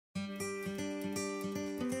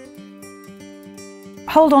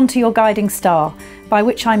Hold on to your guiding star, by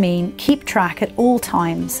which I mean keep track at all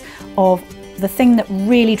times of the thing that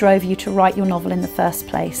really drove you to write your novel in the first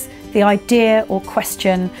place, the idea or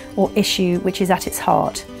question or issue which is at its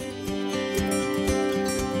heart.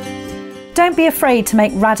 Don't be afraid to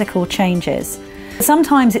make radical changes.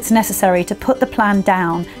 Sometimes it's necessary to put the plan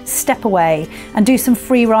down, step away, and do some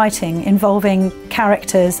free writing involving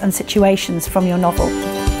characters and situations from your novel.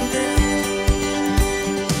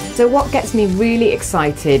 So what gets me really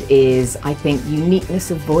excited is, I think,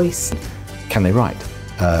 uniqueness of voice. Can they write?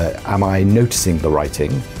 Am I noticing the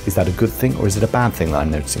writing? Is that a good thing, or is it a bad thing that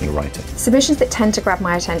I'm noticing the writing? Submissions that tend to grab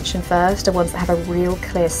my attention first are ones that have a real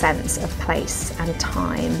clear sense of place and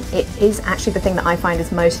time. It is actually the thing that I find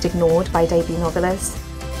is most ignored by debut novelists.